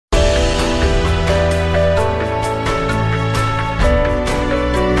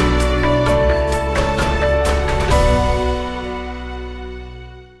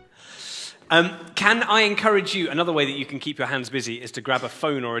Can I encourage you, another way that you can keep your hands busy is to grab a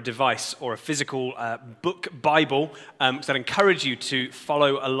phone or a device or a physical book, Bible, because I'd encourage you to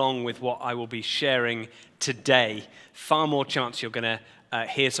follow along with what I will be sharing today. Far more chance you're going to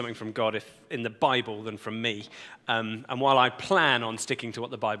hear something from God in the Bible than from me. And while I plan on sticking to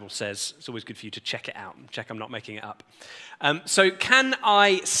what the Bible says, it's always good for you to check it out and check I'm not making it up. So can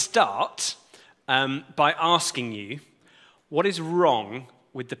I start by asking you, what is wrong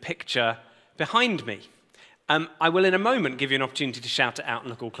with the picture behind me? I will in a moment give you an opportunity to shout it out and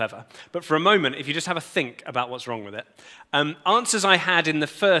look all clever. But for a moment, if you just have a think about what's wrong with it. Answers I had in the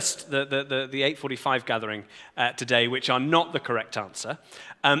 8:45 gathering today, which are not the correct answer.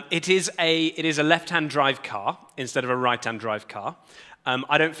 It is a left-hand drive car instead of a right-hand drive car.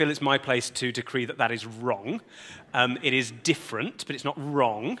 I don't feel it's my place to decree that that is wrong. It is different, but it's not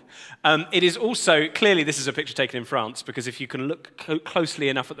wrong. It is also, clearly this is a picture taken in France, because if you can look closely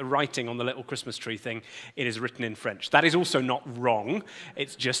enough at the writing on the little Christmas tree thing, it is written in French. That is also not wrong,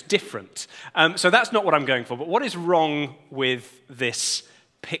 it's just different. So that's not what I'm going for, but what is wrong with this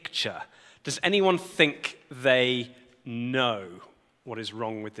picture? Does anyone think they know what is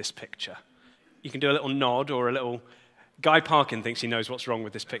wrong with this picture? You can do a little nod or a little... Guy Parkin thinks he knows what's wrong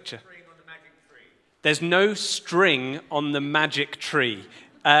with this picture. There's no string on the magic tree.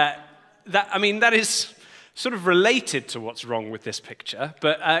 That is sort of related to what's wrong with this picture.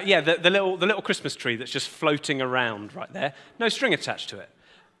 But the little Christmas tree that's just floating around right there. No string attached to it.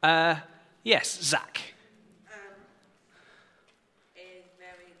 Yes, Zach.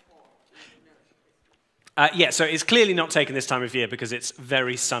 So it's clearly not taken this time of year because it's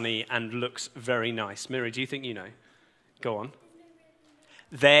very sunny and looks very nice. Miri, do you think you know? Go on.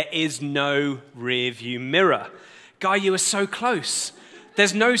 There is no rear view mirror. Guy, you were so close.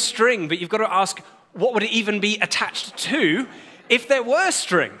 There's no string, but you've got to ask, what would it even be attached to if there were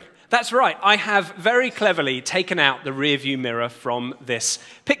string? That's right. I have very cleverly taken out the rear view mirror from this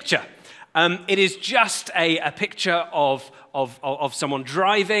picture. It is just a picture of someone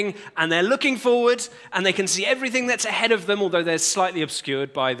driving, and they're looking forward, and they can see everything that's ahead of them, although they're slightly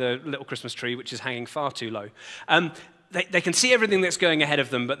obscured by the little Christmas tree, which is hanging far too low. They can see everything that's going ahead of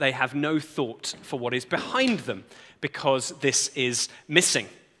them, but they have no thought for what is behind them, because this is missing.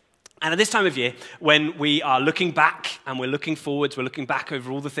 And at this time of year, when we are looking back and we're looking forwards, we're looking back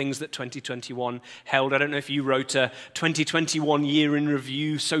over all the things that 2021 held. I don't know if you wrote a 2021 year in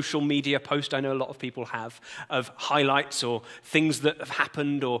review social media post. I know a lot of people have, of highlights or things that have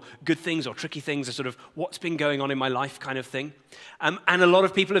happened or good things or tricky things, or sort of what's been going on in my life kind of thing. And a lot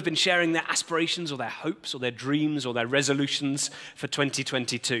of people have been sharing their aspirations or their hopes or their dreams or their resolutions for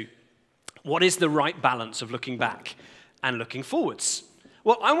 2022. What is the right balance of looking back and looking forwards?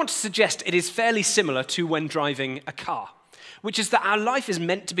 Well, I want to suggest it is fairly similar to when driving a car, which is that our life is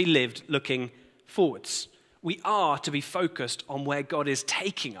meant to be lived looking forwards. We are to be focused on where God is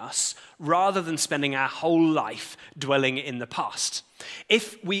taking us rather than spending our whole life dwelling in the past.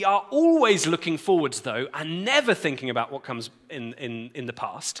 If we are always looking forwards, though, and never thinking about what comes in the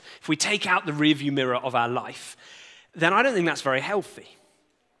past, if we take out the rearview mirror of our life, then I don't think that's very healthy.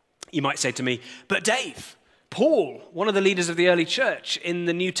 You might say to me, but Dave, Paul, one of the leaders of the early church in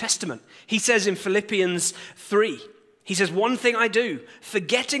the New Testament, he says in Philippians 3, he says, one thing I do,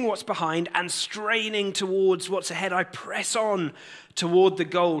 forgetting what's behind and straining towards what's ahead, I press on toward the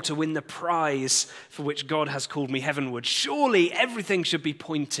goal to win the prize for which God has called me heavenward. Surely everything should be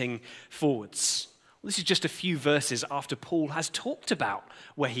pointing forwards. Well, this is just a few verses after Paul has talked about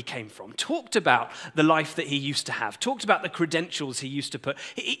where he came from, talked about the life that he used to have, talked about the credentials he used to put.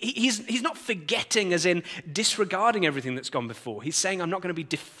 He's not forgetting as in disregarding everything that's gone before. He's saying, I'm not going to be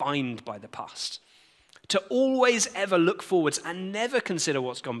defined by the past. To always ever look forwards and never consider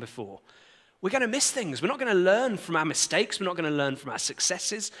what's gone before. We're going to miss things. We're not going to learn from our mistakes. We're not going to learn from our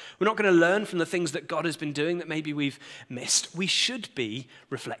successes. We're not going to learn from the things that God has been doing that maybe we've missed. We should be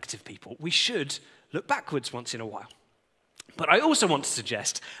reflective people. We should look backwards once in a while. But I also want to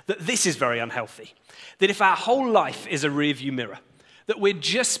suggest that this is very unhealthy. That if our whole life is a rearview mirror, that we're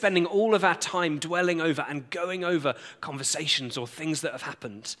just spending all of our time dwelling over and going over conversations or things that have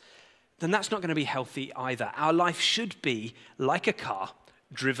happened, then that's not going to be healthy either. Our life should be like a car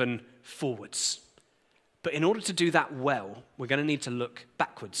driven forwards. But in order to do that well, we're going to need to look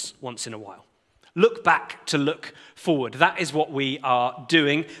backwards once in a while. Look back to look forward. That is what we are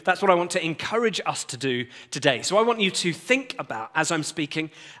doing. That's what I want to encourage us to do today. So I want you to think about, as I'm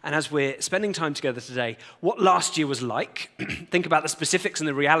speaking and as we're spending time together today, what last year was like. Think about the specifics and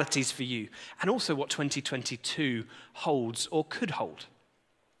the realities for you, and also what 2022 holds or could hold.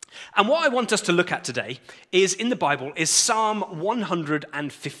 And what I want us to look at today is, in the Bible, is Psalm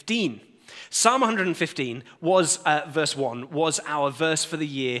 115. Psalm 115 was, verse 1, was our verse for the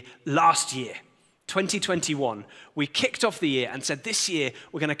year last year, 2021. We kicked off the year and said this year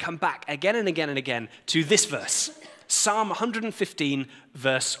we're going to come back again and again and again to this verse, Psalm 115,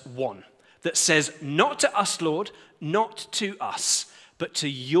 verse 1, that says, "Not to us, Lord, not to us, but to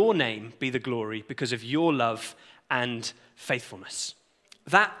your name be the glory because of your love and faithfulness."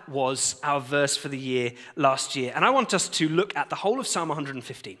 That was our verse for the year last year. And I want us to look at the whole of Psalm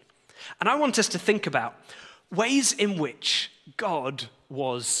 115. And I want us to think about ways in which God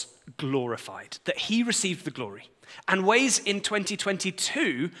was glorified, that he received the glory, and ways in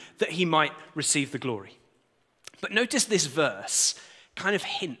 2022 that he might receive the glory. But notice this verse kind of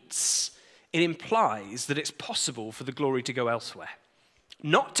hints, it implies that it's possible for the glory to go elsewhere.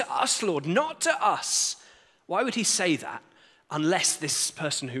 Not to us, Lord, not to us. Why would he say that unless this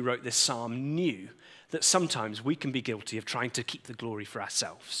person who wrote this psalm knew that sometimes we can be guilty of trying to keep the glory for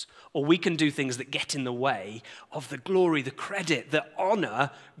ourselves, or we can do things that get in the way of the glory, the credit, the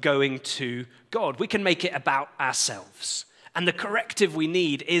honor going to God. We can make it about ourselves. And the corrective we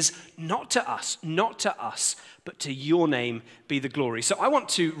need is not to us, but to your name be the glory. So I want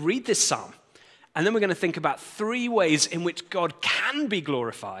to read this psalm, and then we're going to think about 3 ways in which God can be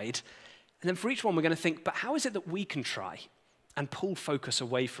glorified. And then for each one, we're going to think, but how is it that we can try and pull focus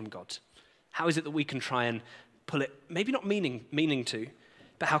away from God? How is it that we can try and pull it, maybe not meaning to,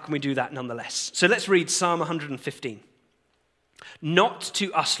 but how can we do that nonetheless? So let's read Psalm 115. "Not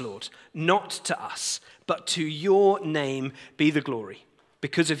to us, Lord, not to us, but to your name be the glory,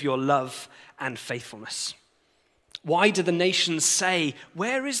 because of your love and faithfulness. Why do the nations say,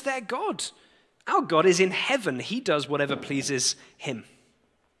 'Where is their God?' Our God is in heaven. He does whatever pleases him.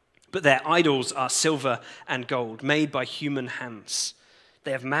 But their idols are silver and gold, made by human hands.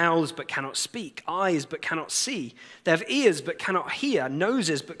 They have mouths but cannot speak, eyes but cannot see. They have ears but cannot hear,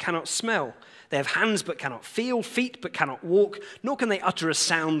 noses but cannot smell. They have hands but cannot feel, feet but cannot walk, nor can they utter a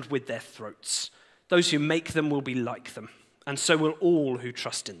sound with their throats. Those who make them will be like them, and so will all who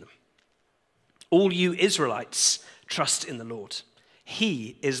trust in them. All you Israelites, trust in the Lord.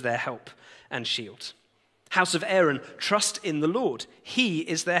 He is their help and shield. House of Aaron, trust in the Lord. He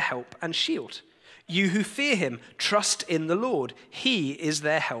is their help and shield. You who fear him, trust in the Lord. He is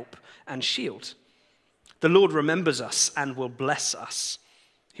their help and shield. The Lord remembers us and will bless us.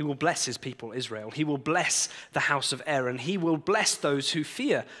 He will bless his people Israel. He will bless the house of Aaron. He will bless those who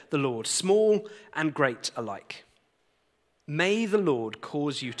fear the Lord, small and great alike. May the Lord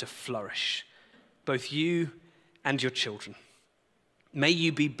cause you to flourish, both you and your children. May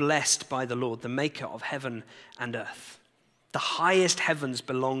you be blessed by the Lord, the maker of heaven and earth. The highest heavens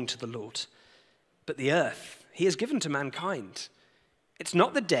belong to the Lord, but the earth he has given to mankind. It's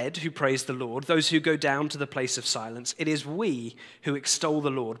not the dead who praise the Lord, those who go down to the place of silence. It is we who extol the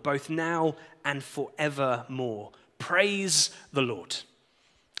Lord, both now and forevermore. Praise the Lord.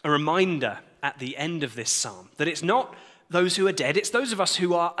 A reminder at the end of this psalm that it's not those who are dead, it's those of us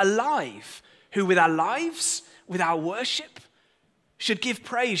who are alive, who with our lives, with our worship, should give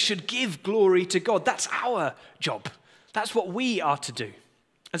praise, should give glory to God. That's our job. That's what we are to do.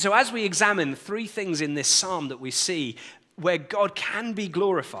 And so as we examine 3 things in this psalm that we see where God can be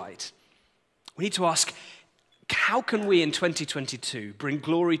glorified, we need to ask, how can we in 2022 bring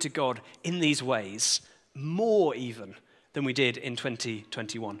glory to God in these ways, more even than we did in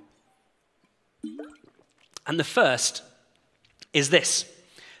 2021? And the first is this.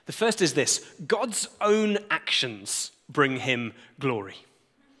 The first is this: God's own actions bring him glory.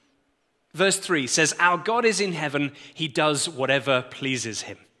 Verse 3 says, our God is in heaven, he does whatever pleases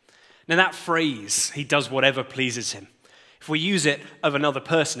him. Now that phrase, he does whatever pleases him, if we use it of another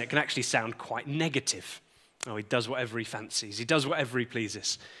person, it can actually sound quite negative. Oh, he does whatever he fancies, he does whatever he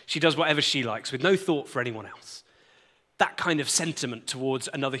pleases. She does whatever she likes with no thought for anyone else. That kind of sentiment towards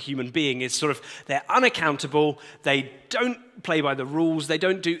another human being is sort of, they're unaccountable, they don't play by the rules, they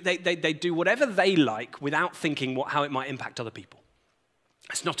do whatever they like without thinking how it might impact other people.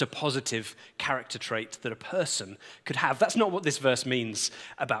 It's not a positive character trait that a person could have. That's not what this verse means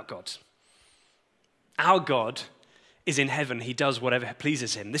about God. Our God is in heaven, he does whatever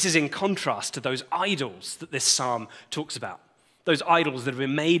pleases him. This is in contrast to those idols that this psalm talks about. Those idols that have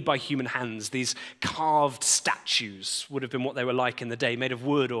been made by human hands, these carved statues would have been what they were like in the day, made of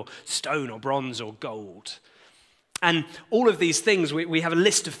wood or stone or bronze or gold. And all of these things, we have a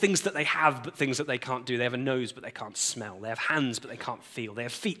list of things that they have, but things that they can't do. They have a nose, but they can't smell. They have hands, but they can't feel. They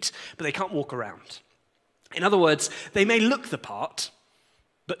have feet, but they can't walk around. In other words, they may look the part,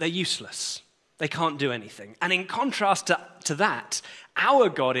 but they're useless. They can't do anything. And in contrast to that, our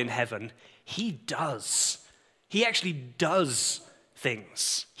God in heaven, he does. He actually does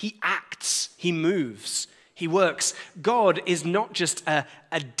things. He acts, he moves, he works. God is not just a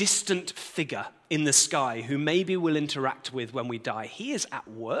distant figure in the sky who maybe we'll interact with when we die. He is at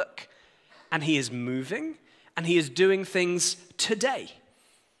work, and he is moving, and he is doing things today.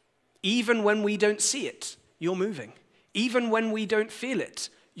 Even when we don't see it, you're moving. Even when we don't feel it,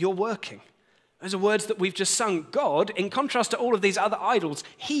 you're working. Those are words that we've just sung. God, in contrast to all of these other idols,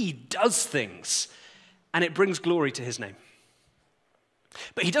 he does things, and it brings glory to his name.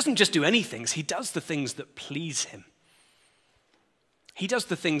 But he doesn't just do any things, he does the things that please him. He does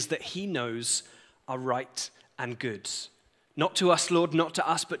the things that he knows are right and good. Not to us, Lord, not to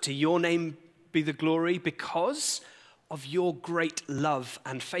us, but to your name be the glory because of your great love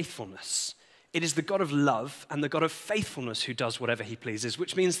and faithfulness. It is the God of love and the God of faithfulness who does whatever he pleases,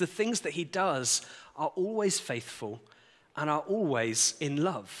 which means the things that he does are always faithful and are always in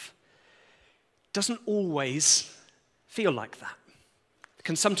love. Doesn't always feel like that.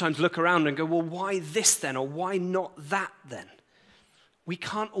 Can sometimes look around and go, well, why this then? Or why not that then? We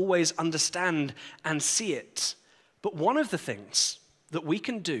can't always understand and see it. But one of the things that we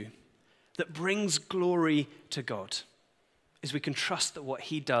can do that brings glory to God is we can trust that what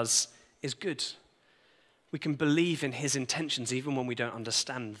he does is good. We can believe in his intentions even when we don't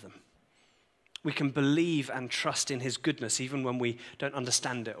understand them. We can believe and trust in his goodness even when we don't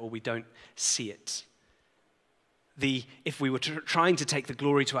understand it or we don't see it. If we were trying to take the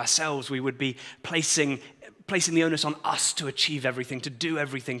glory to ourselves, we would be placing the onus on us to achieve everything, to do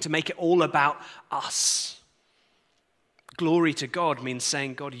everything, to make it all about us. Glory to God means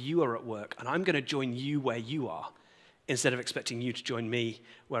saying, God, you are at work, and I'm going to join you where you are, instead of expecting you to join me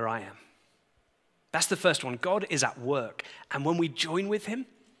where I am. That's the first one. God is at work, and when we join with him,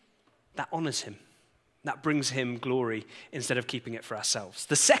 that honors him. That brings him glory instead of keeping it for ourselves.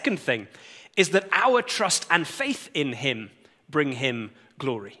 The second thing is that our trust and faith in him bring him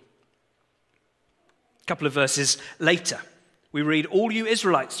glory. A couple of verses later, we read, all you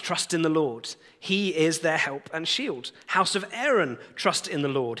Israelites, trust in the Lord. He is their help and shield. House of Aaron, trust in the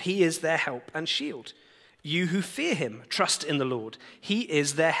Lord. He is their help and shield. You who fear him, trust in the Lord. He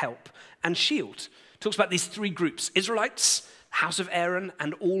is their help and shield. Talks about these three groups, Israelites, house of Aaron,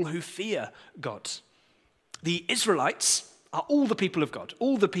 and all who fear God. The Israelites are all the people of God,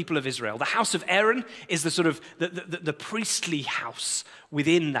 all the people of Israel. The house of Aaron is the sort of the priestly house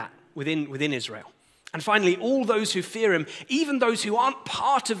within Israel. And finally, all those who fear him, even those who aren't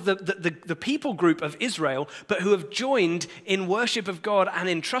part of the people group of Israel, but who have joined in worship of God and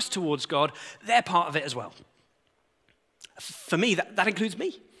in trust towards God, they're part of it as well. For me, that includes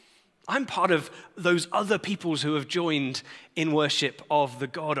me. I'm part of those other peoples who have joined in worship of the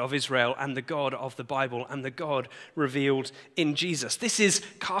God of Israel and the God of the Bible and the God revealed in Jesus. This is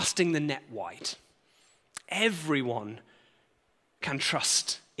casting the net wide. Everyone can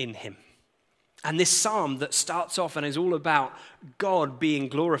trust in him. And this psalm that starts off and is all about God being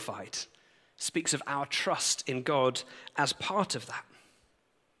glorified speaks of our trust in God as part of that.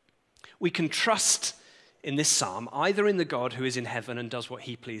 We can trust in this psalm either in the God who is in heaven and does what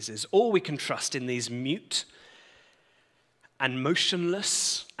he pleases, or we can trust in these mute and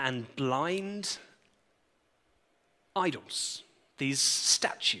motionless and blind idols, these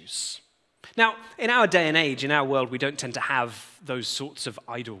statues. Now, in our day and age, in our world, we don't tend to have those sorts of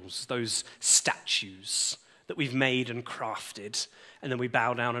idols, those statues that we've made and crafted, and then we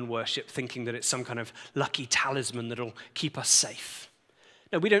bow down and worship thinking that it's some kind of lucky talisman that'll keep us safe.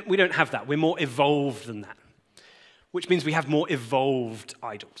 No, we don't have that. We're more evolved than that, which means we have more evolved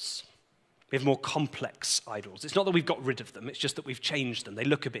idols. We have more complex idols. It's not that we've got rid of them, it's just that we've changed them. They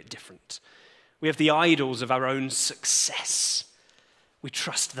look a bit different. We have the idols of our own success. We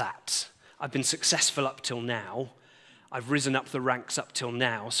trust that. I've been successful up till now. I've risen up the ranks up till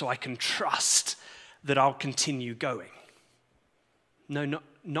now, so I can trust that I'll continue going. No,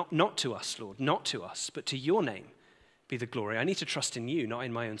 not to us, Lord, not to us, but to your name be the glory. I need to trust in you, not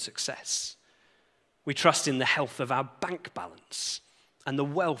in my own success. We trust in the health of our bank balance and the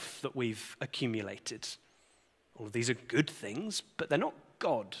wealth that we've accumulated. All of these are good things, but they're not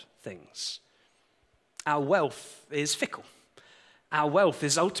God things. Our wealth is fickle. Our wealth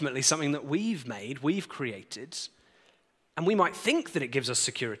is ultimately something that we've made, we've created, and we might think that it gives us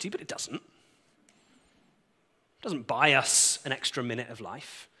security, but it doesn't. It doesn't buy us an extra minute of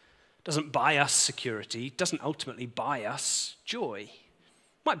life. It doesn't buy us security. It doesn't ultimately buy us joy.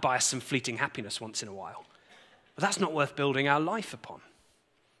 It might buy us some fleeting happiness once in a while, but that's not worth building our life upon.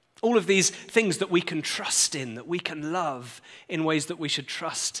 All of these things that we can trust in, that we can love in ways that we should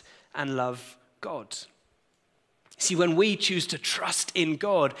trust and love God. See, when we choose to trust in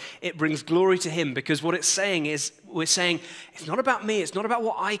God, it brings glory to him, because what it's saying is, we're saying, it's not about me, it's not about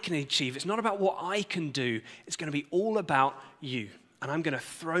what I can achieve, it's not about what I can do, it's going to be all about you, and I'm going to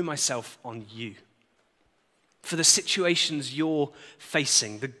throw myself on you. For the situations you're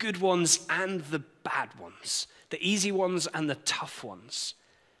facing, the good ones and the bad ones, the easy ones and the tough ones,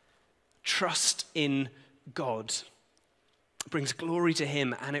 trust in God. It brings glory to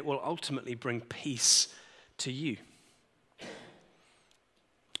him, and it will ultimately bring peace to you.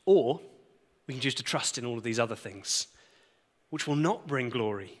 Or we can choose to trust in all of these other things, which will not bring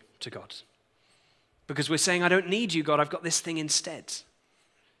glory to God. Because we're saying, I don't need you, God, I've got this thing instead.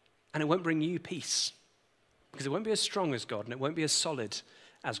 And it won't bring you peace, because it won't be as strong as God, and it won't be as solid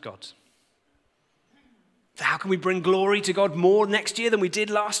as God. So how can we bring glory to God more next year than we did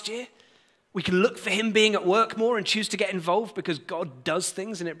last year? We can look for him being at work more and choose to get involved because God does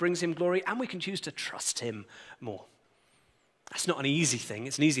things and it brings him glory, and we can choose to trust him more. That's not an easy thing.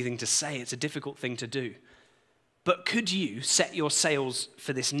 It's an easy thing to say. It's a difficult thing to do. But could you set your sails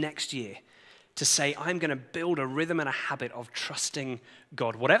for this next year to say, I'm going to build a rhythm and a habit of trusting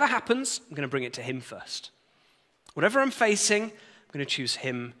God. Whatever happens, I'm going to bring it to him first. Whatever I'm facing, I'm going to choose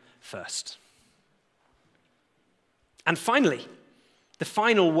him first. And finally, the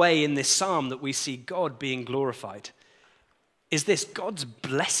final way in this psalm that we see God being glorified is this: God's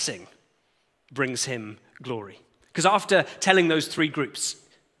blessing brings him glory. Because after telling those three groups,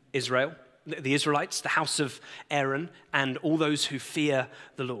 Israel, the Israelites, the house of Aaron, and all those who fear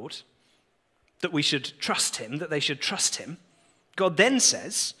the Lord, that we should trust him, that they should trust him, God then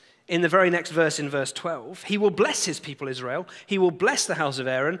says, in the very next verse, in verse 12, he will bless his people Israel, he will bless the house of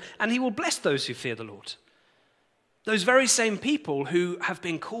Aaron, and he will bless those who fear the Lord. Those very same people who have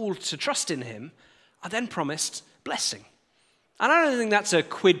been called to trust in him are then promised blessing. And I don't think that's a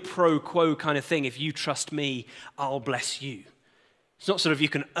quid pro quo kind of thing. If you trust me, I'll bless you. It's not sort of you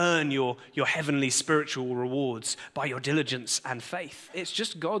can earn your heavenly spiritual rewards by your diligence and faith. It's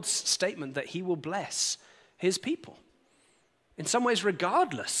just God's statement that he will bless his people. In some ways,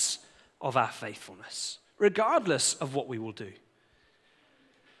 regardless of our faithfulness, regardless of what we will do.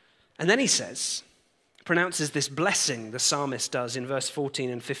 And then he says, pronounces this blessing, the psalmist does in verse 14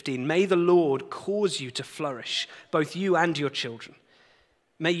 and 15. May the Lord cause you to flourish, both you and your children.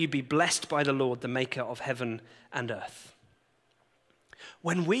 May you be blessed by the Lord, the maker of heaven and earth.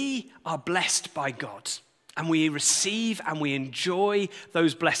 When we are blessed by God and we receive and we enjoy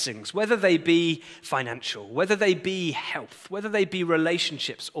those blessings, whether they be financial, whether they be health, whether they be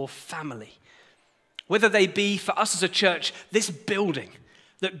relationships or family, whether they be for us as a church, this building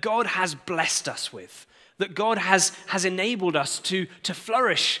that God has blessed us with, that God has enabled us to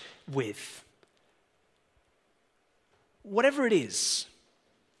flourish with. Whatever it is,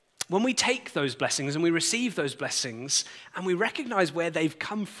 when we take those blessings and we receive those blessings and we recognize where they've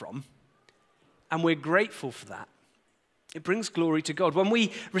come from and we're grateful for that, it brings glory to God. When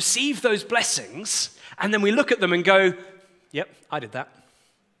we receive those blessings and then we look at them and go, yep, I did that.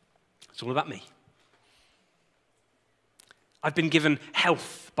 It's all about me. I've been given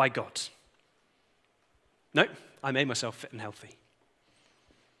health by God. No, I made myself fit and healthy.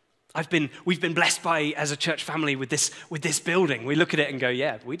 We've been blessed by, as a church family, with this building. We look at it and go,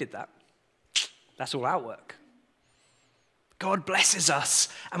 yeah, we did that. That's all our work. God blesses us,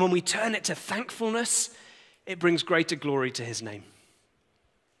 and when we turn it to thankfulness, it brings greater glory to his name.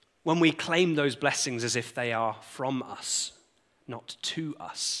 When we claim those blessings as if they are from us, not to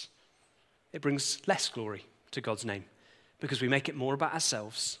us, it brings less glory to God's name, because we make it more about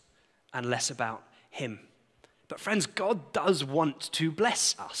ourselves and less about him. But friends, God does want to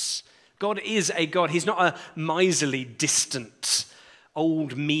bless us. God is a God. He's not a miserly, distant,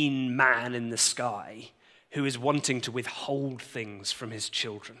 old, mean man in the sky who is wanting to withhold things from his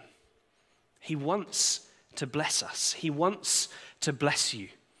children. He wants to bless us. He wants to bless you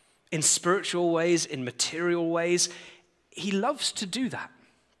in spiritual ways, in material ways. He loves to do that.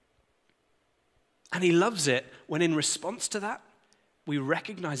 And he loves it when in response to that, we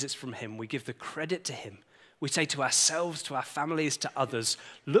recognize it's from him. We give the credit to him. We say to ourselves, to our families, to others,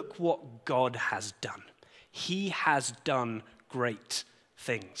 look what God has done. He has done great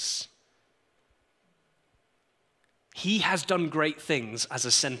things. He has done great things as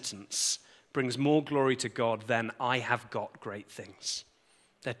a sentence brings more glory to God than I have got great things.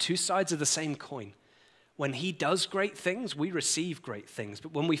 They're two sides of the same coin. When he does great things, we receive great things.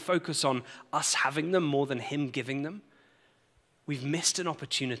 But when we focus on us having them more than him giving them, we've missed an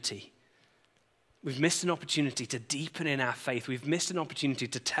opportunity. We've missed an opportunity to deepen in our faith. We've missed an opportunity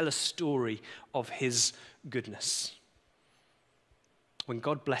to tell a story of his goodness. When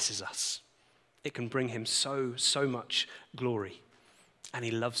God blesses us, It can bring him so much glory, and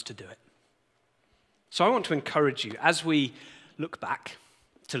he loves to do it. So I want to encourage you, as we look back,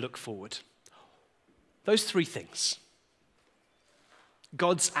 to look forward. Those three things.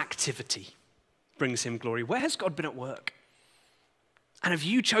 God's activity brings him glory. Where has God been at work? And have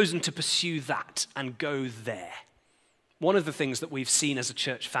you chosen to pursue that and go there? One of the things that we've seen as a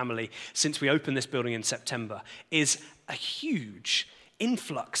church family since we opened this building in September is a huge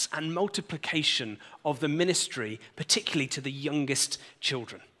influx and multiplication of the ministry, particularly to the youngest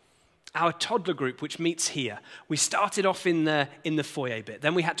children. Our toddler group, which meets here, we started off in the foyer bit.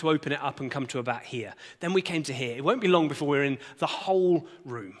 Then we had to open it up and come to about here. Then we came to here. It won't be long before we're in the whole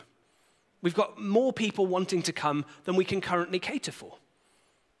room. We've got more people wanting to come than we can currently cater for.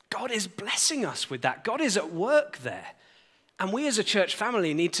 God is blessing us with that. God is at work there. And we as a church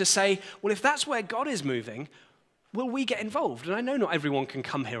family need to say, well, if that's where God is moving, will we get involved? And I know not everyone can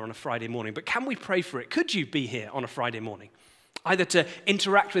come here on a Friday morning, but can we pray for it? Could you be here on a Friday morning? Either to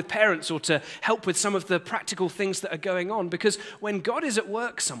interact with parents or to help with some of the practical things that are going on. Because when God is at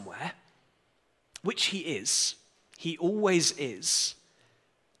work somewhere, which he always is,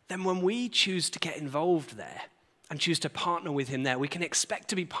 then when we choose to get involved there and choose to partner with him there, we can expect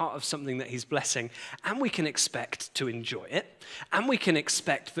to be part of something that he's blessing, and we can expect to enjoy it, and we can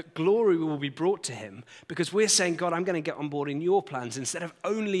expect that glory will be brought to him because we're saying, God, I'm going to get on board in your plans instead of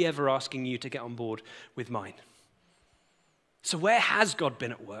only ever asking you to get on board with mine. So where has God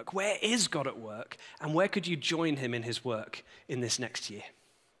been at work? Where is God at work? And where could you join him in his work in this next year?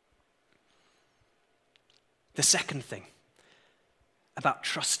 The second thing about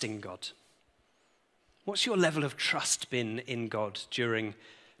trusting God. What's your level of trust been in God during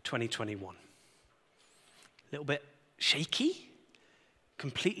 2021? A little bit shaky?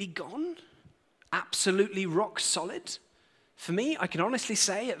 Completely gone? Absolutely rock solid? For me, I can honestly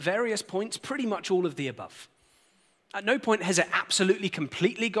say at various points, pretty much all of the above. At no point has it absolutely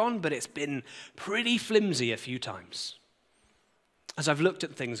completely gone, but it's been pretty flimsy a few times. As I've looked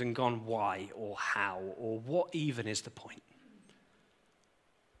at things and gone, why or how or what even is the point?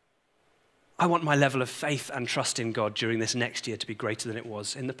 I want my level of faith and trust in God during this next year to be greater than it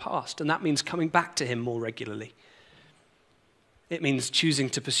was in the past. And that means coming back to him more regularly. It means choosing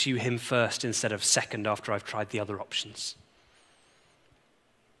to pursue him first instead of second after I've tried the other options.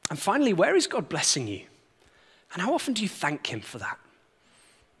 And finally, where is God blessing you? And how often do you thank him for that?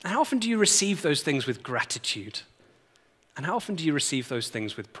 And how often do you receive those things with gratitude? And how often do you receive those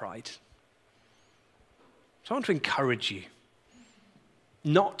things with pride? So I want to encourage you,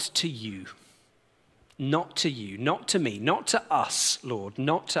 not to you, not to you, not to me, not to us, Lord,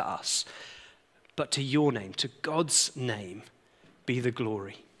 not to us, but to your name, to God's name, be the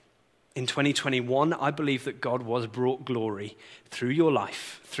glory. In 2021, I believe that God was brought glory through your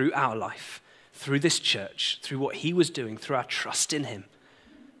life, through our life, through this church, through what he was doing, through our trust in him.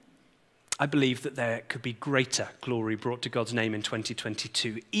 I believe that there could be greater glory brought to God's name in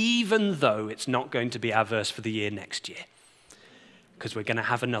 2022, even though it's not going to be our verse for the year next year, because we're going to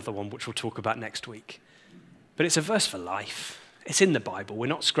have another one, which we'll talk about next week. But it's a verse for life. It's in the Bible. We're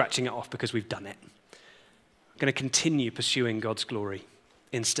not scratching it off because we've done it. We're going to continue pursuing God's glory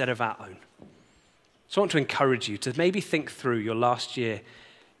instead of our own. So I want to encourage you to maybe think through your last year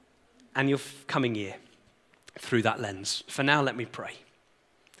and your coming year through that lens. For now, let me pray.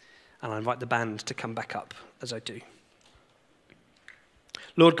 And I invite the band to come back up as I do.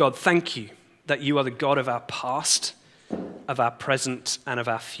 Lord God, thank you that you are the God of our past, of our present, and of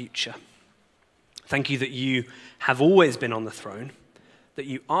our future. Thank you that you have always been on the throne, that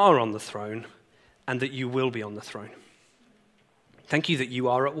you are on the throne, and that you will be on the throne. Thank you that you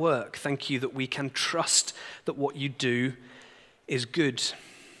are at work. Thank you that we can trust that what you do is good,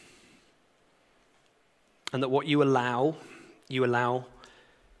 and that what you allow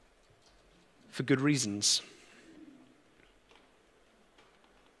for good reasons.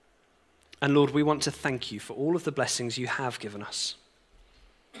 And Lord, we want to thank you for all of the blessings you have given us,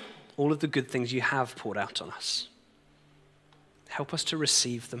 all of the good things you have poured out on us. Help us to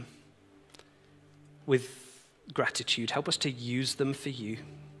receive them with gratitude. Help us to use them for you.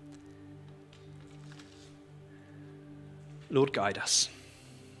 Lord, guide us.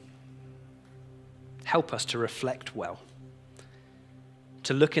 Help us to reflect well,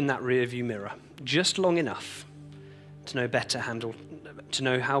 to look in that rearview mirror just long enough to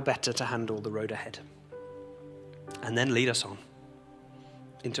know how better to handle the road ahead. And then lead us on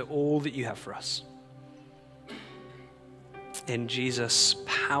into all that you have for us. In Jesus'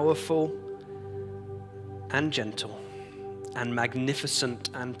 powerful and gentle and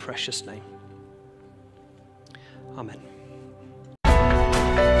magnificent and precious name. Amen.